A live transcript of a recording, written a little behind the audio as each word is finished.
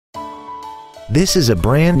This is a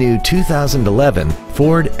brand new 2011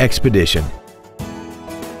 Ford Expedition.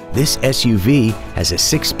 This SUV has a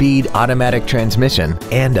 6-speed automatic transmission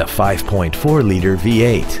and a 5.4-liter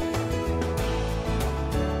V8.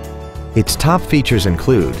 Its top features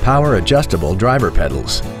include power-adjustable driver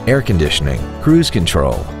pedals, air conditioning, cruise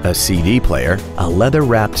control, a CD player, a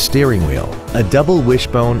leather-wrapped steering wheel, a double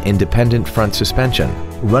wishbone independent front suspension,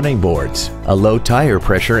 running boards, a low tire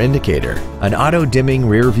pressure indicator, an auto-dimming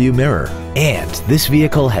rear-view mirror, and this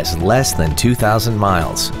vehicle has less than 2,000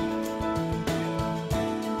 miles.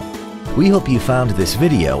 We hope you found this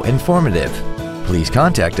video informative. Please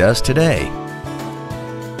contact us today.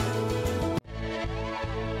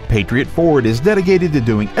 Patriot Ford is dedicated to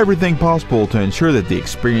doing everything possible to ensure that the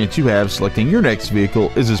experience you have selecting your next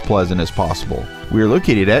vehicle is as pleasant as possible. We are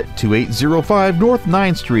located at 2805 North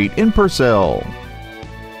 9th Street in Purcell.